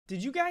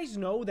Did you guys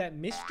know that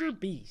Mr.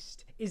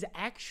 Beast is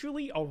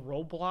actually a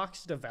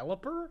Roblox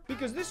developer?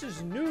 Because this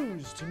is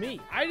news to me.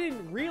 I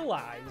didn't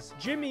realize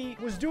Jimmy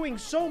was doing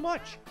so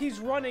much. He's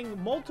running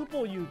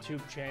multiple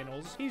YouTube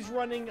channels. He's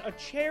running a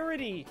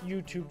charity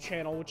YouTube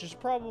channel, which is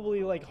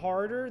probably like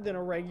harder than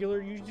a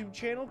regular YouTube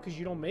channel because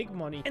you don't make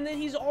money. And then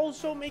he's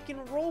also making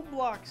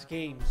Roblox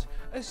games.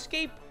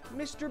 Escape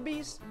Mr.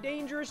 Beast's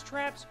Dangerous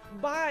Traps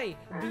by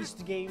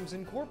Beast Games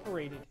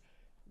Incorporated.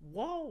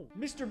 Whoa,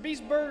 Mr.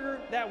 Beast Burger,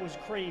 that was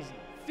crazy.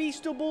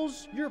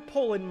 Feastables, you're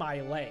pulling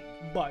my leg.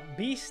 But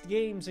Beast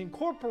Games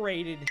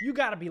Incorporated, you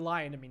gotta be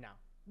lying to me now.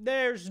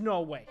 There's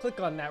no way. Click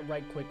on that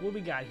right quick. What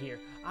we got here?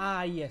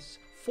 Ah, yes.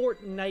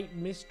 Fortnite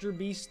Mr.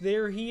 Beast.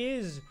 There he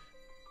is.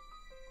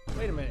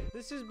 Wait a minute.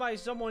 This is by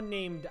someone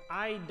named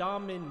I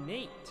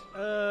Dominate.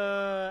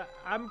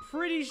 I'm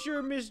pretty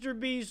sure Mr.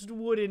 Beast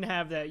wouldn't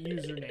have that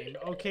username.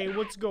 Okay,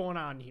 what's going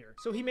on here?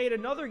 So he made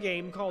another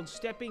game called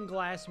Stepping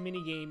Glass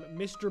Minigame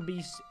Mr.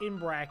 Beast in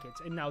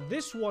brackets. And now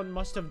this one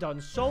must have done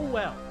so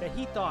well that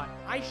he thought,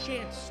 I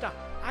shan't stop.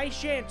 I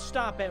shan't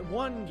stop at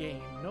one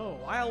game. No,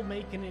 I'll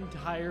make an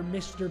entire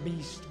Mr.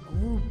 Beast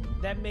group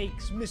that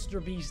makes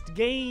Mr. Beast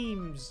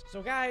games.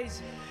 So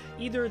guys,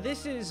 either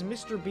this is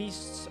Mr.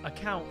 Beast's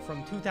account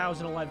from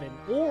 2011,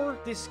 or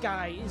this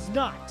guy is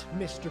not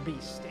Mr.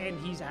 Beast, and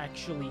he's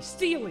actually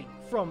stealing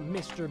from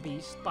Mr.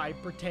 Beast by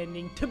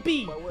pretending to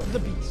be the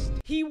Beast.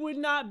 He would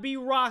not be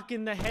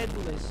rocking the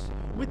headless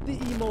with the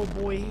emo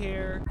boy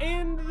hair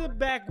and the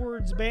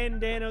backwards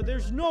bandana.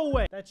 There's no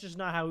way. That's just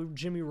not how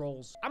Jimmy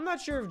rolls. I'm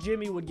not sure if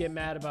Jimmy would get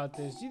mad about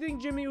this. Do you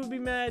think Jimmy would be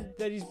mad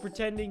that he's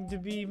pretending to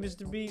be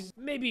Mr. Beast?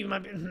 Maybe,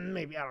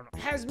 maybe, I don't know.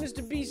 Has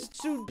Mr.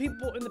 Beast sued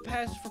people in the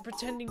past for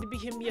pretending to be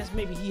him? Yes,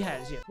 maybe he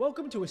has, yeah.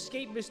 Welcome to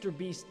Escape Mr.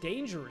 Beast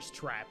Dangerous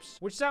Traps,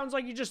 which sounds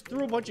like you just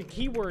threw a bunch of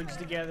keywords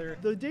together.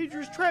 The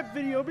Dangerous Trap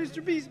video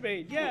Mr. Beast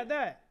made. Yeah,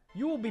 that.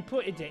 You will be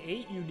put into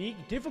 8 unique,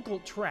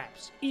 difficult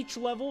traps. Each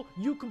level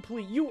you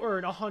complete, you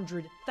earn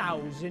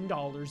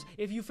 $100,000.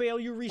 If you fail,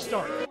 you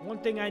restart. One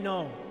thing I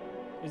know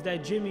is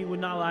that Jimmy would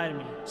not lie to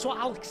me. So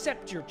I'll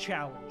accept your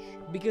challenge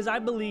because I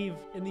believe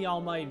in the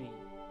almighty,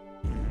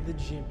 the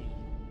Jimmy.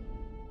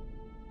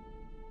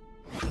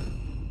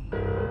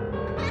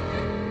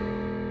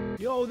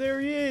 Yo, there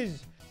he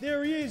is.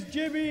 There he is,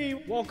 Jimmy.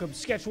 Welcome,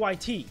 Sketch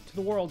YT, to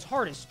the world's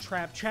hardest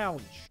trap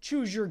challenge.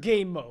 Choose your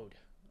game mode.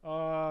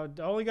 I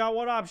only got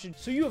one option.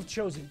 So you have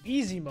chosen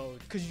easy mode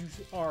because you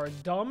are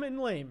dumb and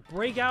lame.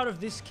 Break out of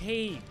this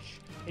cage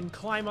and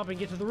climb up and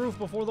get to the roof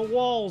before the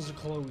walls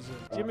close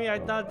in. Jimmy, I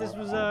thought this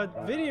was a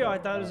video. I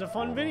thought it was a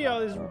fun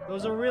video.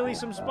 Those are really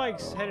some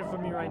spikes headed for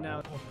me right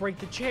now. Break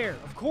the chair,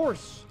 of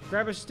course.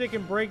 Grab a stick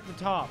and break the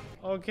top.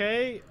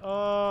 Okay,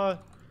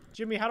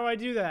 Jimmy, how do I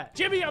do that?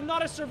 Jimmy, I'm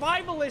not a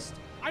survivalist.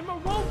 I'm a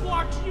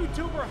Roblox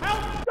YouTuber.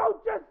 Help!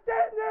 Don't just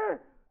stand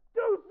there.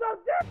 Do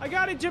something. I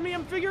got it, Jimmy.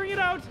 I'm figuring it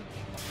out.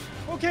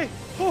 Okay.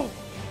 Oh,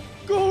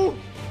 go.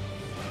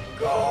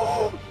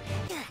 Go.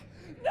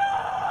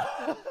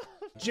 No!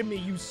 Jimmy,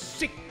 you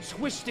sick,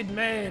 twisted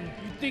man.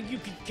 You think you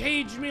can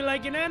cage me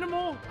like an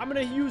animal? I'm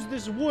gonna use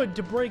this wood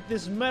to break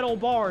this metal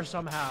bar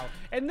somehow.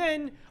 And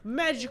then,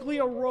 magically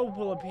a rope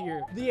will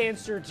appear. The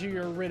answer to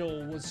your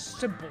riddle was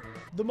simple.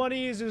 The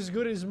money is as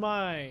good as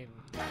mine.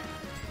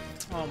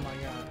 Oh my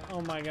god. Oh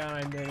my god,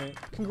 I did it.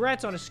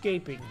 Congrats on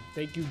escaping.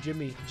 Thank you,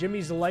 Jimmy.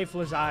 Jimmy's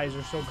lifeless eyes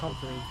are so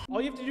comforting.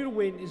 All you have to do to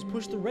win is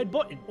push the red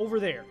button over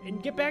there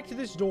and get back to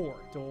this door.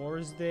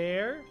 Door's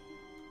there.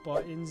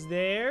 Buttons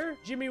there.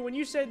 Jimmy, when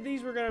you said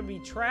these were gonna be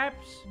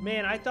traps,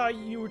 man, I thought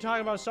you were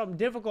talking about something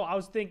difficult. I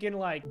was thinking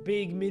like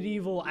big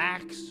medieval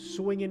axe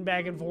swinging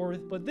back and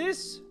forth. But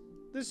this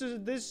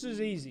is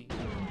easy.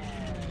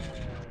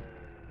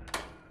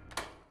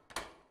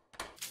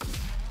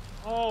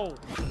 Oh.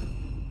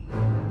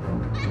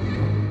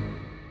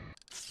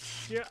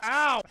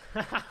 Ow!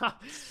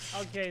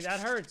 Okay, that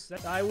hurts.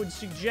 I would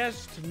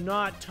suggest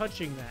not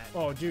touching that.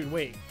 Oh, dude,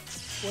 wait.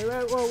 Wait,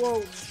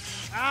 whoa.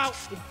 Ow!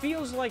 It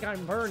feels like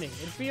I'm burning.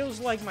 It feels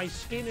like my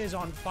skin is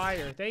on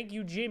fire. Thank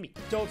you, Jimmy.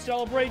 Don't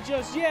celebrate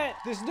just yet.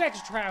 This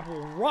next trap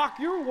will rock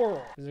your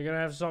world. Is it gonna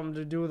have something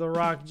to do with the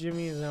rock,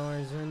 Jimmy? Is that why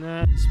he's in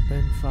that? It's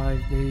been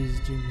 5 days,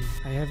 Jimmy.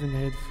 I haven't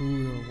had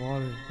food or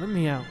water. Let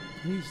me out.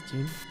 Please,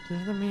 Jimmy.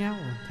 Just let me out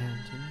one time,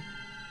 Jimmy.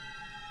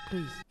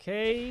 Please.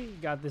 Okay,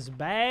 got this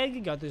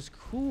bag, got this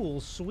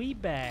cool,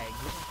 sweet bag.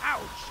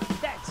 Ouch,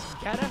 that's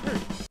gotta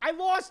hurt. I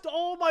lost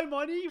all my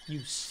money. You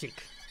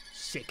sick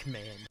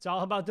man. It's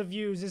all about the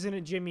views, isn't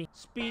it, Jimmy?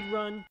 Speed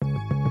run.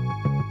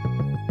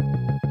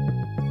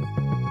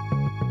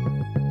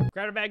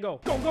 Grab a bag,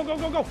 go.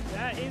 Go.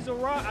 That is a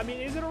rock. I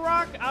mean, is it a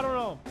rock? I don't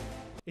know.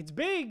 It's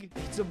big.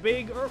 It's a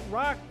big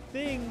rock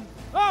thing.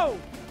 Oh!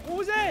 What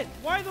was that?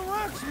 Why are the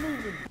rocks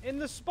moving? And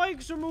the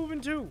spikes are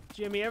moving too.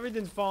 Jimmy,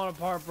 everything's falling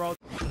apart, bro.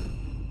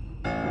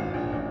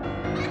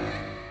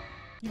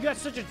 You got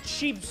such a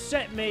cheap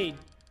set made.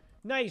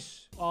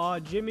 Nice.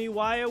 Jimmy,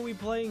 why are we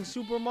playing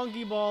Super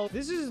Monkey Ball?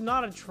 This is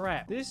not a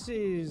trap. This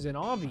is an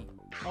obby.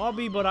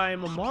 Obby, but I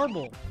am a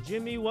marble.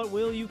 Jimmy, what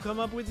will you come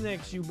up with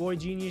next, you boy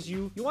genius,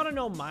 you? You want to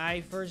know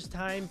my first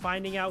time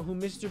finding out who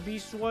Mr.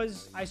 Beast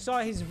was? I saw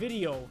his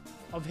video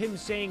of him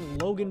saying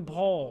Logan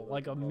Paul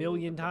like a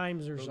million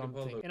times or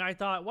something. And I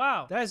thought,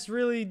 wow, that's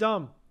really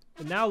dumb.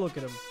 And now look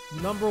at him.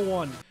 Number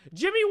one.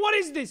 Jimmy, what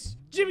is this?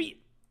 Jimmy.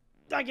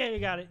 Okay,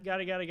 got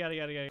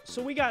it.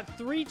 So we got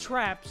 3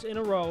 traps in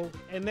a row,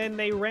 and then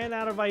they ran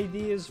out of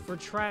ideas for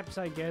traps,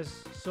 I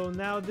guess. So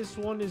now this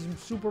one is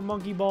Super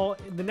Monkey Ball.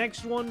 The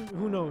next one,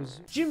 who knows?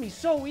 Jimmy,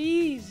 so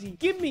easy.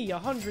 Give me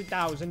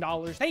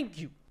 $100,000. Thank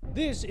you.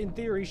 This, in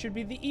theory, should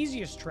be the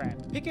easiest trap.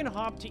 Pick and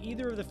hop to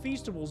either of the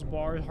Feastables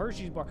bar,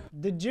 Hershey's bar.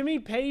 Did Jimmy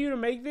pay you to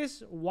make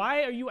this?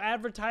 Why are you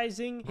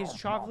advertising his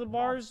chocolate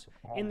bars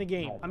in the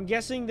game? I'm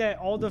guessing that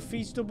all the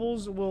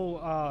Feastables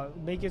will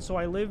make it so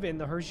I live and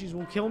the Hershey's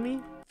will kill me.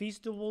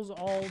 Feastables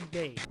all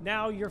day.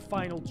 Now your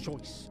final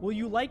choice. Will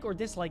you like or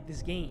dislike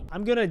this game?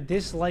 I'm gonna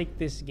dislike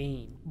this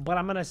game, but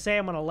I'm gonna say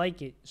I'm gonna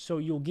like it, so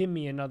you'll give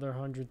me another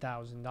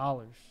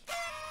 $100,000.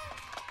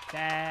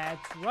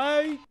 That's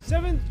right.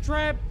 7th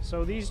trap.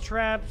 So these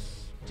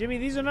traps, Jimmy,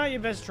 these are not your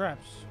best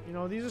traps. You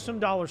know, these are some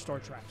dollar store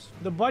traps.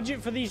 The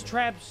budget for these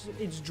traps,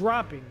 it's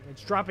dropping.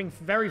 It's dropping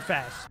very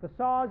fast. The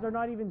saws are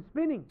not even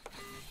spinning.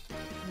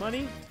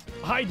 Money?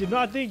 I did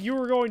not think you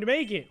were going to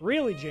make it.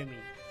 Really, Jimmy?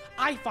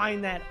 I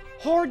find that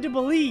hard to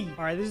believe.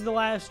 All right, this is the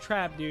last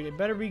trap, dude. It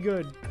better be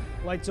good.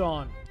 Lights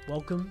on.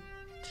 Welcome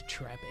to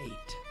trap 8.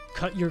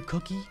 Cut your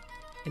cookie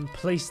and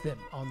place them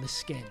on the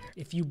scanner.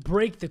 If you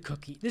break the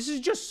cookie, this is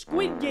just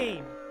Squid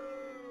Game,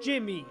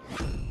 Jimmy.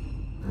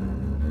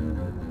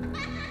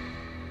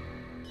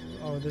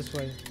 Oh, this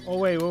way. Oh,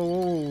 wait,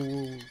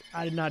 whoa.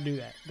 I did not do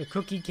that. The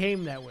cookie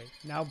came that way.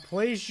 Now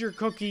place your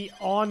cookie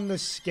on the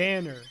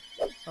scanner.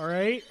 All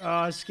right,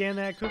 scan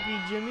that cookie,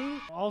 Jimmy.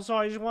 Also,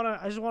 I just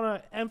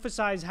wanna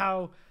emphasize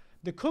how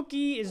the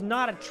cookie is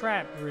not a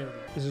trap, really.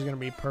 This is gonna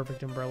be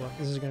perfect, Umbrella.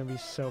 This is gonna be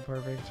so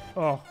perfect.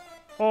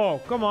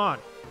 Oh, come on.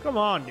 Come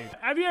on, dude.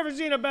 Have you ever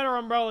seen a better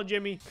umbrella,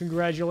 Jimmy?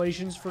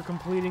 Congratulations for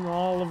completing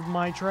all of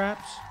my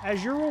traps.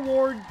 As your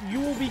reward,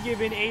 you will be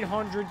given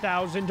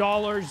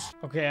 $800,000.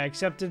 Okay, I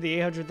accepted the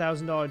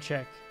 $800,000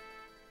 check.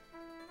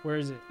 Where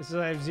is it? This is,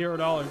 I have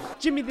 $0.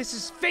 Jimmy, this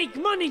is fake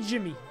money,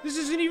 Jimmy. This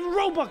isn't even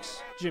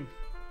Robux.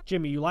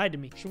 Jimmy, you lied to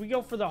me. Should we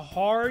go for the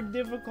hard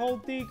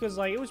difficulty? Because,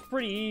 like, it was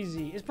pretty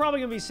easy. It's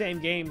probably gonna be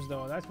same games,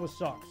 though. That's what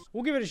sucks.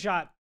 We'll give it a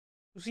shot.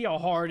 We'll see how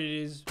hard it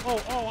is.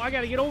 Oh, I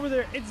gotta get over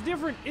there. It's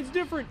different.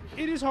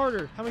 It is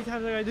harder. How many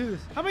times I gotta do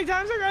this? How many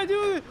times I gotta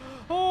do this?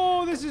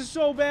 Oh, this is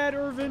so bad,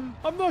 Irvin.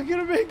 I'm not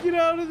gonna make it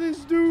out of this,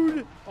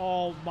 dude.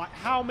 Oh, my.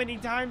 How many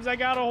times I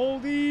gotta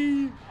hold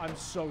E? I'm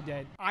so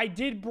dead. I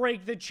did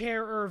break the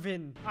chair,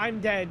 Irvin. I'm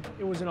dead.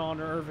 It was an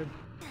honor, Irvin.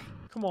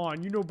 Come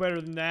on, you know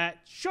better than that.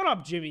 Shut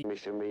up, Jimmy.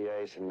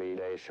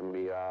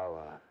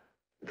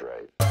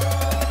 Drake.